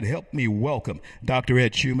Help me welcome Dr.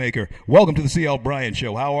 Ed Shoemaker. Welcome to the C.L. Bryant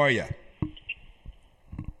Show. How are you?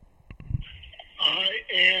 I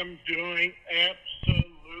am doing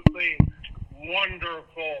absolutely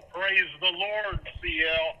wonderful. Praise the Lord,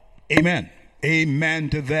 CL. Amen.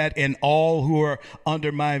 Amen to that, and all who are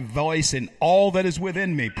under my voice and all that is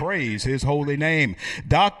within me. Praise his holy name.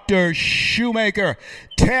 Dr. Shoemaker,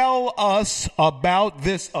 tell us about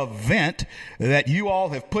this event that you all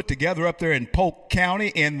have put together up there in Polk County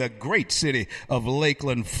in the great city of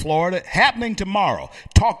Lakeland, Florida, happening tomorrow.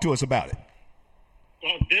 Talk to us about it.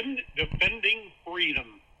 Well, defending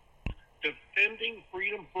freedom. Defending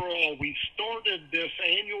freedom for all. We started this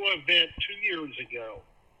annual event 2 years ago.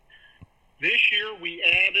 This year we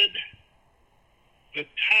added the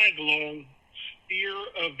tag-along sphere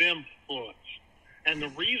of influence. And the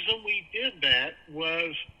reason we did that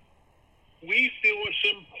was we feel it's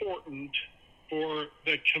important for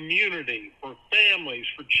the community, for families,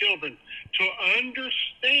 for children, to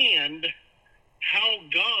understand how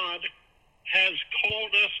God has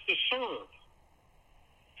called us to serve.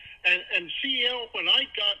 And CL, when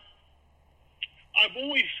I've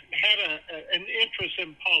always had an interest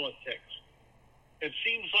in politics. It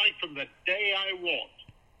seems like from the day I walked,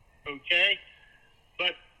 okay?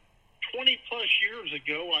 But 20 plus years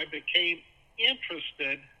ago, I became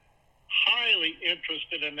highly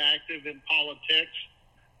interested and active in politics,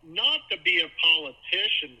 not to be a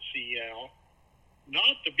politician, CL,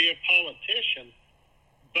 not to be a politician,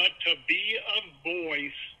 but to be a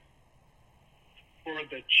voice for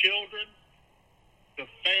the children, the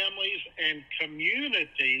families, and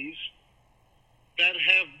communities that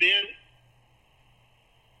have been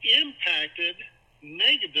impacted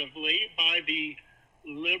negatively by the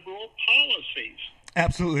liberal policies.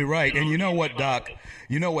 Absolutely right. And you know what, Doc?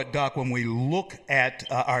 When we look at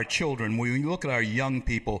our children, when we look at our young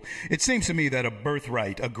people, it seems to me that a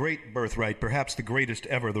great birthright, perhaps the greatest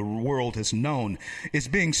ever the world has known, is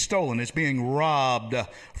being stolen, is being robbed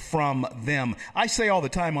from them. I say all the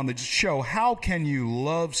time on the show, how can you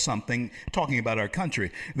love something, talking about our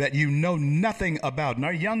country, that you know nothing about? And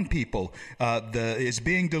our young people is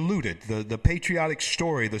being diluted. The patriotic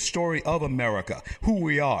story, the story of America, who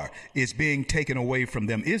we are, is being taken away from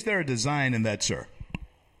them. Is there a design in that, sir?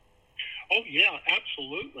 Oh, yeah,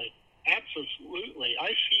 absolutely. Absolutely. I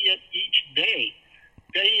see it each day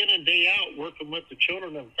in and day out, working with the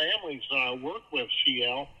children and families I work with,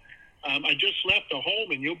 CL. I just left a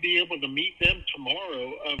home, and you'll be able to meet them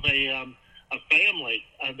tomorrow, of a family,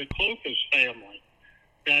 the Clovis family,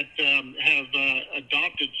 that have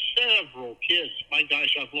adopted several kids. My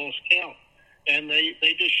gosh, I've lost count. And they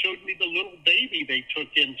just showed me the little baby they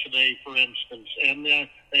took in today, for instance. And they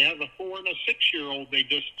have a 4 and a 6-year-old they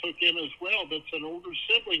just took in as well. That's an older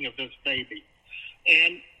sibling of this baby.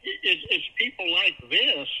 And it's people like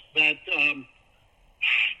this that,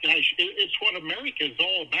 it's what America is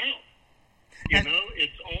all about. You know,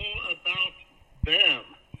 it's all about them,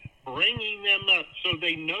 bringing them up so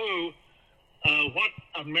they know what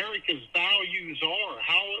America's values are,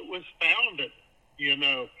 how it was founded. You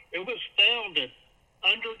know, it was founded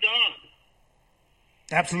under God.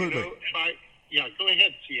 Absolutely. You know, go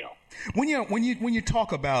ahead, CL. When you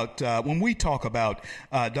talk about when we talk about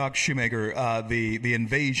Dr. Shoemaker, the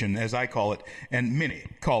invasion, as I call it, and many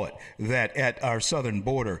call it that, at our southern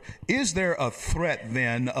border, is there a threat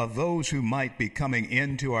then of those who might be coming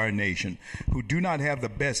into our nation who do not have the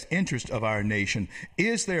best interest of our nation?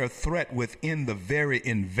 Is there a threat within the very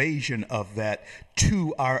invasion of that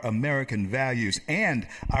to our American values and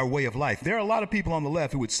our way of life? There are a lot of people on the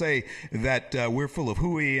left who would say that we're full of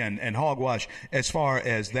hooey and hogwash as far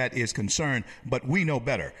as that is concerned, but we know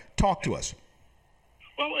better. Talk to us.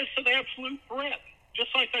 Well, it's an absolute threat.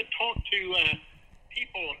 Just like I talk to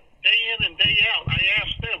people day in and day out, I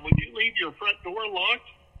ask them, would you leave your front door locked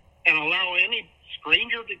and allow any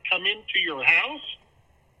stranger to come into your house?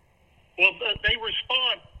 Well, they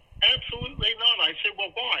respond, absolutely not. I say,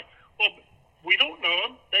 well, why? Well, we don't know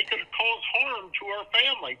them. They could cause harm to our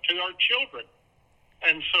family, to our children,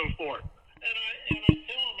 and so forth. And I tell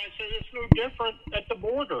them, I said, it's no different at the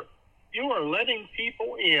border. You are letting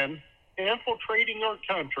people in, infiltrating our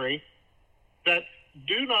country, that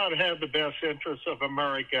do not have the best interests of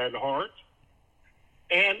America at heart.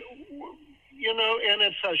 And, you know, and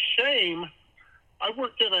it's a shame. I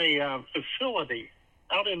worked in a facility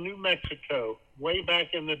out in New Mexico way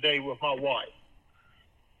back in the day with my wife,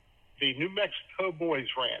 the New Mexico Boys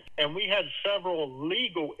Ranch. And we had several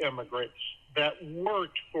legal immigrants that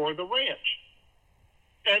worked for the ranch.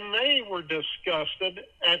 And they were disgusted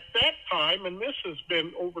at that time, and this has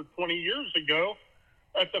been over 20 years ago,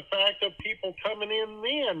 at the fact of people coming in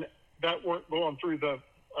then that weren't going through the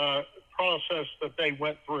process that they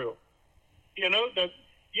went through.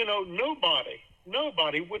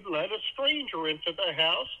 Nobody would let a stranger into the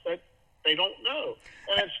house that they don't know.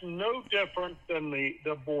 And it's no different than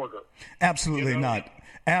the border. Absolutely not.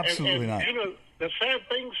 Absolutely not. The sad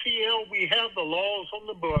thing, CL, we have the laws on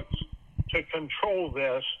the books to control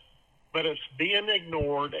this, but it's being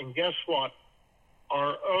ignored. And guess what?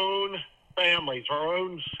 Our own families, our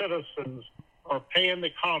own citizens are paying the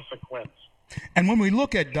consequence. And when we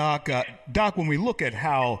look at, Doc, when we look at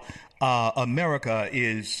how America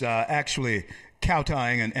is actually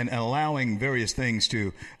kowtowing and allowing various things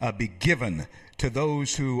to be given to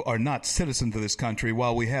those who are not citizens of this country,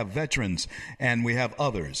 while we have veterans and we have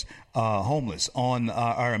others homeless on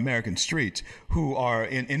our American streets who are,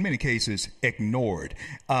 in many cases, ignored.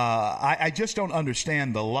 I just don't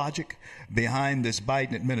understand the logic behind this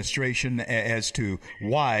Biden administration as to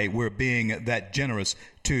why we're being that generous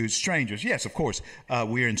to strangers. Yes, of course,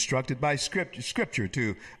 we are instructed by Scripture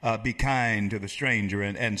to be kind to the stranger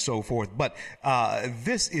and so forth. But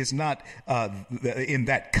this is not in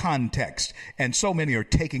that context. And so many are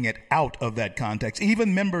taking it out of that context.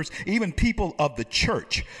 Even people of the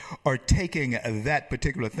church are taking that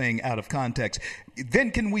particular thing out of context.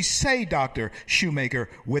 Then can we say, Dr. Shoemaker,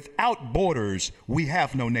 without borders, we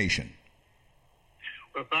have no nation?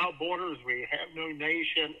 Without borders, we have no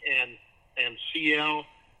nation. And CL,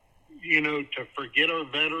 to forget our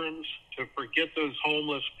veterans, to forget those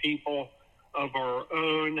homeless people of our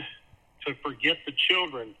own, to forget the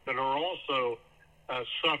children that are also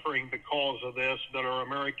suffering because of this, that are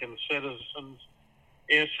American citizens,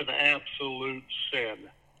 it's an absolute sin.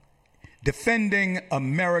 Defending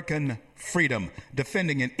American freedom,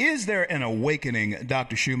 defending it. Is there an awakening,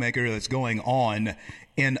 Dr. Shoemaker, that's going on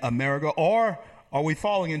in America, or are we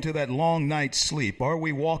falling into that long night's sleep? Are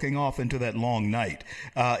we walking off into that long night?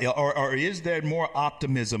 Or is there more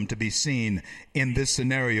optimism to be seen in this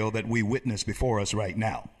scenario that we witness before us right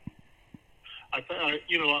now? I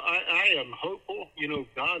am hopeful.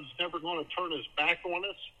 God's never going to turn his back on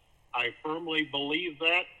us. I firmly believe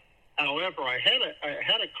that. However, I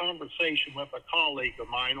had a conversation with a colleague of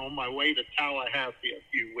mine on my way to Tallahassee a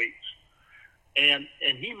few weeks. And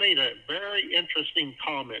he made a very interesting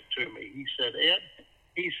comment to me. He said, Ed,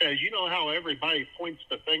 he says, you know how everybody points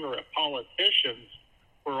the finger at politicians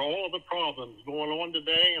for all of the problems going on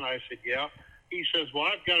today? And I said, yeah. He says, well,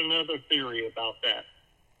 I've got another theory about that.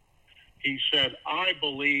 He said, I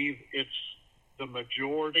believe it's the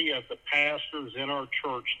majority of the pastors in our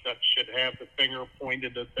church that should have the finger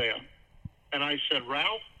pointed at them. And I said,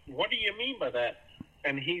 Ralph, what do you mean by that?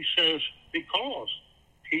 And he says, because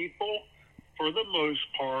people, for the most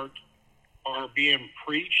part, are being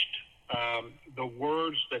preached the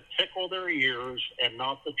words that tickle their ears and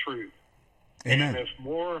not the truth. Amen. And if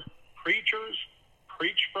more preachers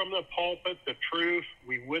preach from the pulpit the truth,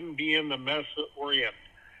 we wouldn't be in the mess that we're in.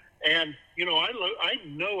 And, I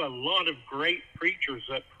know a lot of great preachers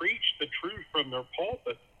that preach the truth from their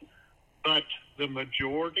pulpit, but the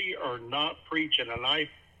majority are not preaching. And I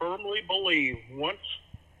firmly believe once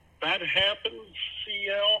that happens,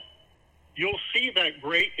 CL, you'll see that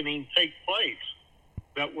awakening take place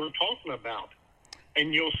that we're talking about.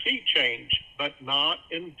 And you'll see change, but not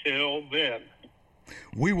until then.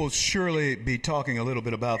 We will surely be talking a little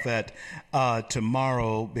bit about that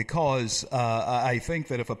tomorrow, because I think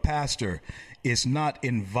that if a pastor is not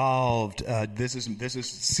involved, this is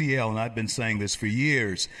CL, and I've been saying this for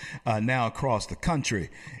years now across the country.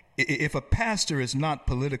 If a pastor is not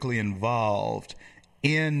politically involved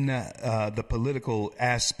in the political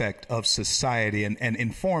aspect of society and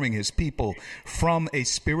informing his people from a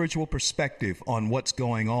spiritual perspective on what's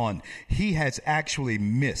going on, he has actually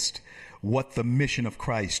missed what the mission of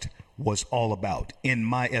Christ was all about, in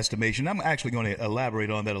my estimation. I'm actually going to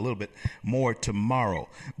elaborate on that a little bit more tomorrow.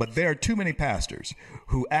 But there are too many pastors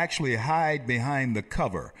who actually hide behind the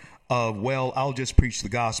cover of, well, I'll just preach the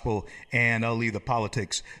gospel and I'll leave the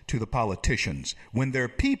politics to the politicians, when their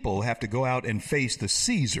people have to go out and face the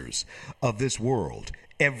Caesars of this world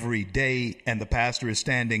every day, and the pastor is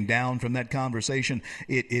standing down from that conversation.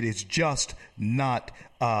 It is just not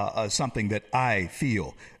something that I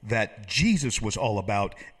feel that Jesus was all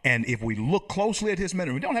about. And if we look closely at his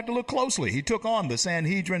ministry, we don't have to look closely. He took on the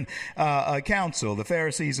Sanhedrin council, the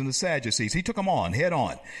Pharisees and the Sadducees. He took them on head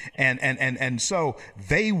on. And so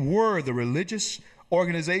they were the religious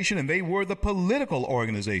organization and they were the political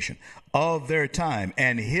organization of their time.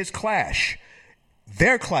 And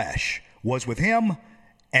their clash was with him,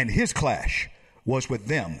 and his clash was with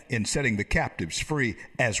them in setting the captives free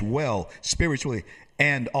as well, spiritually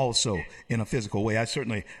and also in a physical way. I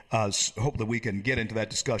certainly hope that we can get into that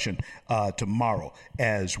discussion tomorrow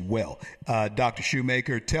as well. Dr.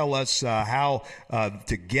 Shoemaker, tell us how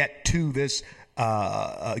to get to this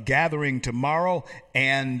gathering tomorrow,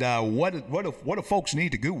 and what do folks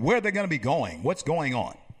need to do? Where are they going to be going? What's going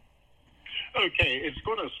on? Okay, it's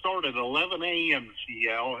going to start at 11 a.m.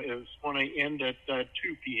 CL. It's going to end at 2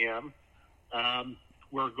 p.m.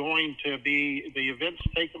 We're going to be, the event's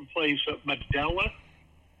taking place at Medella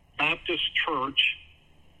Baptist Church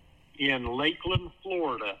in Lakeland,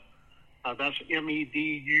 Florida. That's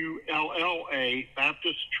Medulla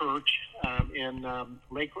Baptist Church in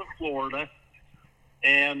Lakeland, Florida.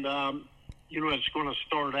 And, it's going to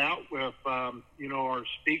start out with, our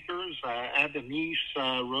speakers, Adenise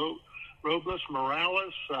Robles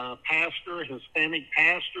Morales, pastor, Hispanic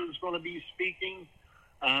pastor, is going to be speaking.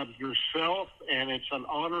 Yourself, and it's an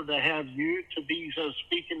honor to have you to be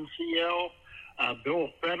speaking, CL. Bill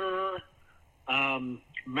Federer,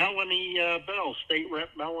 Melanie Bell, State Rep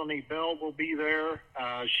Melanie Bell will be there.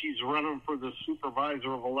 She's running for the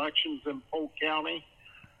Supervisor of Elections in Polk County.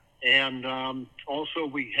 And also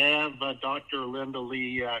we have Dr. Linda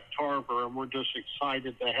Lee Tarver, and we're just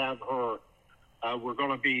excited to have her. We're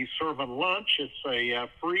going to be serving lunch. It's a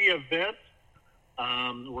free event.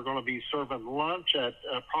 We're going to be serving lunch at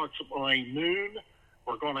approximately noon.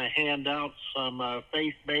 We're going to hand out some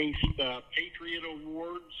faith-based Patriot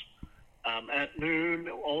Awards at noon.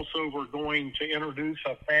 Also, we're going to introduce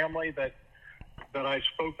a family that I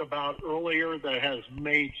spoke about earlier that has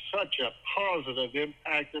made such a positive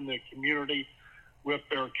impact in the community with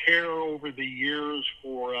their care over the years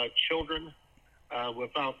for children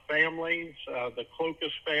without families. The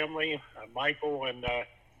Clocus family, Michael and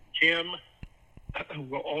Kim.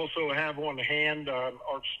 We'll also have on hand our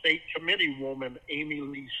state committee woman, Amy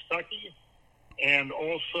Lee Stuckey. And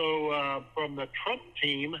also from the Trump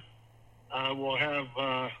team, we'll have,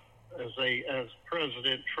 as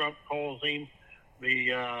President Trump calls him, the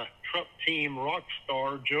Trump team rock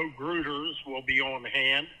star, Joe Gruters, will be on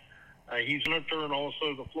hand. He's senator and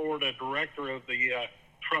also the Florida director of the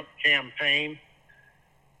Trump campaign.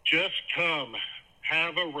 Just come,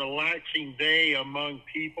 have a relaxing day among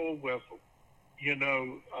people with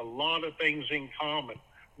a lot of things in common.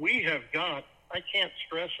 We have got, I can't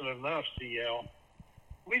stress it enough, CL,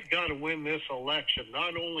 we've got to win this election,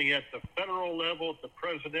 not only at the federal level, at the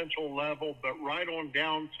presidential level, but right on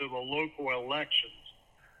down to the local elections.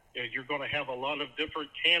 You're going to have a lot of different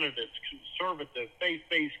candidates, conservative,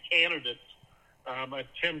 faith-based candidates,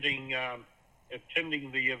 attending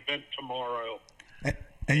the event tomorrow.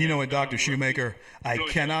 And you know what, Dr. Shoemaker, I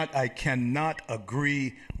cannot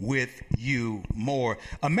agree with you more.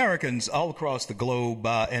 Americans all across the globe,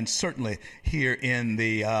 and certainly here in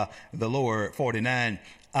the lower 49,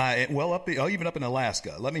 even up in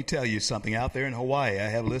Alaska. Let me tell you something. Out there in Hawaii, I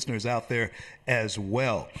have listeners out there as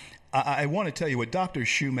well. I want to tell you what Dr.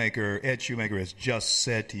 Shoemaker, Ed Shoemaker, has just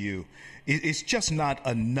said to you. It's just not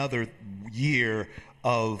another year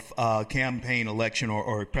of campaign election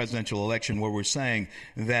or presidential election where we're saying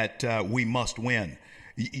that we must win.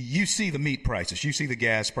 You see the meat prices. You see the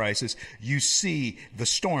gas prices. You see the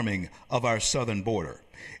storming of our southern border.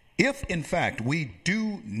 If, in fact, we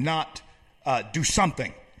do not do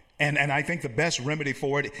something, and I think the best remedy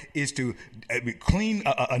for it is to clean.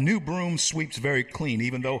 A new broom sweeps very clean,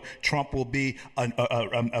 even though Trump will be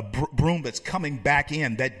a broom that's coming back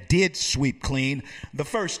in that did sweep clean the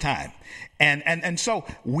first time. And so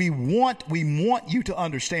we want you to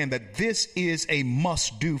understand that this is a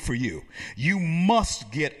must do for you. You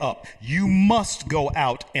must get up. You must go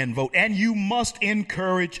out and vote, and you must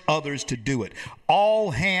encourage others to do it.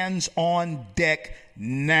 All hands on deck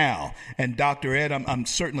now. And Dr. Ed, I'm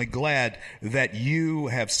certainly glad that you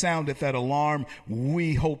have sounded that alarm.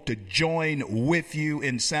 We hope to join with you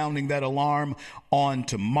in sounding that alarm on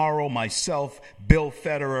tomorrow. Myself, Bill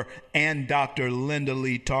Federer, and Dr. Linda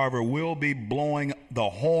Lee Tarver will be blowing the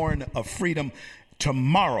horn of freedom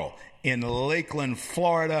tomorrow in Lakeland,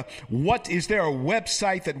 Florida. Is there a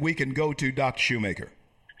website that we can go to, Dr. Shoemaker?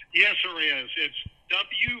 Yes, there is. It's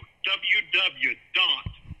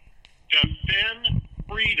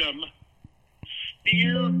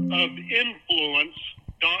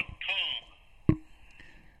www.defendfreedomsphereofinfluence.com.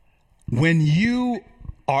 When you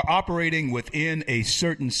are operating within a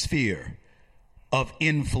certain sphere of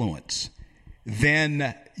influence,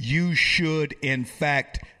 then you should, in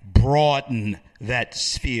fact, broaden that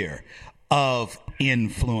sphere of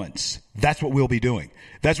influence. That's what we'll be doing.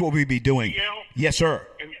 That's what we'll be doing. CL? Yes, sir.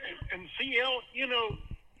 And CL,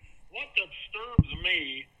 what disturbs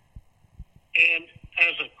me, and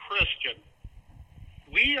as a Christian,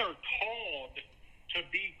 we are called to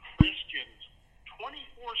be Christians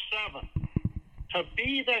 24/7, to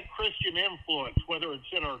be that Christian influence, whether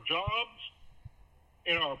it's in our jobs,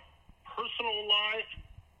 in our personal life,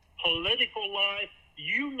 political life,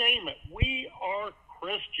 you name it. We are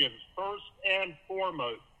Christians first and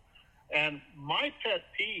foremost. And my pet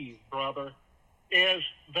peeve, brother, is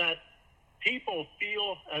that people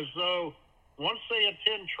feel as though once they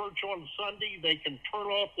attend church on Sunday, they can turn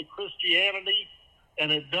off the Christianity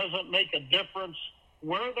and it doesn't make a difference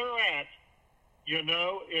where they're at. You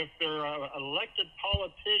know, if they're an elected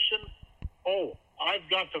politician, oh, I've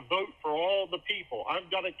got to vote for all the people. I've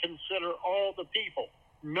got to consider all the people.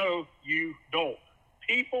 No, you don't.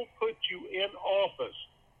 People put you in office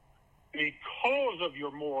because of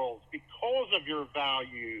your morals, because of your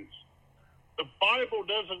values. The Bible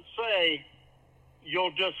doesn't say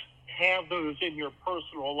you'll just have those in your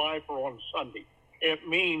personal life or on Sunday. It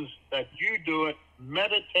means that you do it,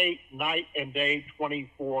 meditate night and day,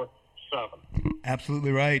 24/7.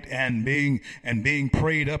 Absolutely right. And being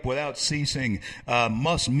prayed up without ceasing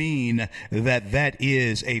must mean that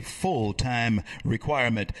is a full-time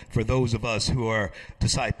requirement for those of us who are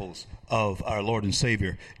disciples of our Lord and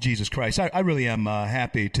Savior, Jesus Christ. I really am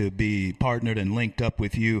happy to be partnered and linked up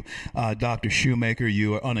with you, Dr. Shoemaker.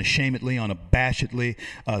 You are unashamedly, unabashedly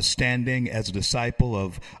standing as a disciple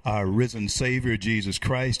of our risen Savior, Jesus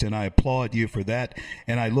Christ, and I applaud you for that.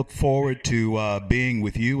 And I look forward to being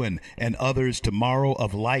with you and others tomorrow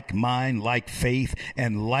of like mind, like faith,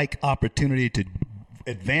 and like opportunity to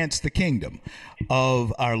advance the kingdom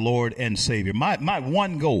of our Lord and Savior. My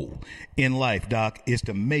one goal in life, Doc, is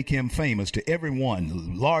to make him famous to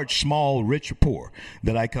everyone, large, small, rich, or poor,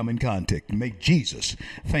 that I come in contact, to make Jesus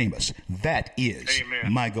famous. That is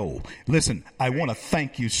Amen. my goal. Listen, I want to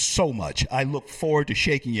thank you so much. I look forward to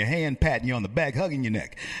shaking your hand, patting you on the back, hugging your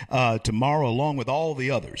neck tomorrow, along with all the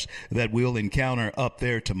others that we'll encounter up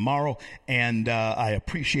there tomorrow. And I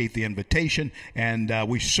appreciate the invitation, and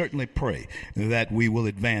we certainly pray that we will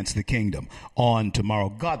advance the kingdom on tomorrow.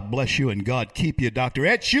 God bless you and God keep you, Dr.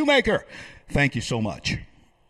 Ed Shoemaker. Thank you so much.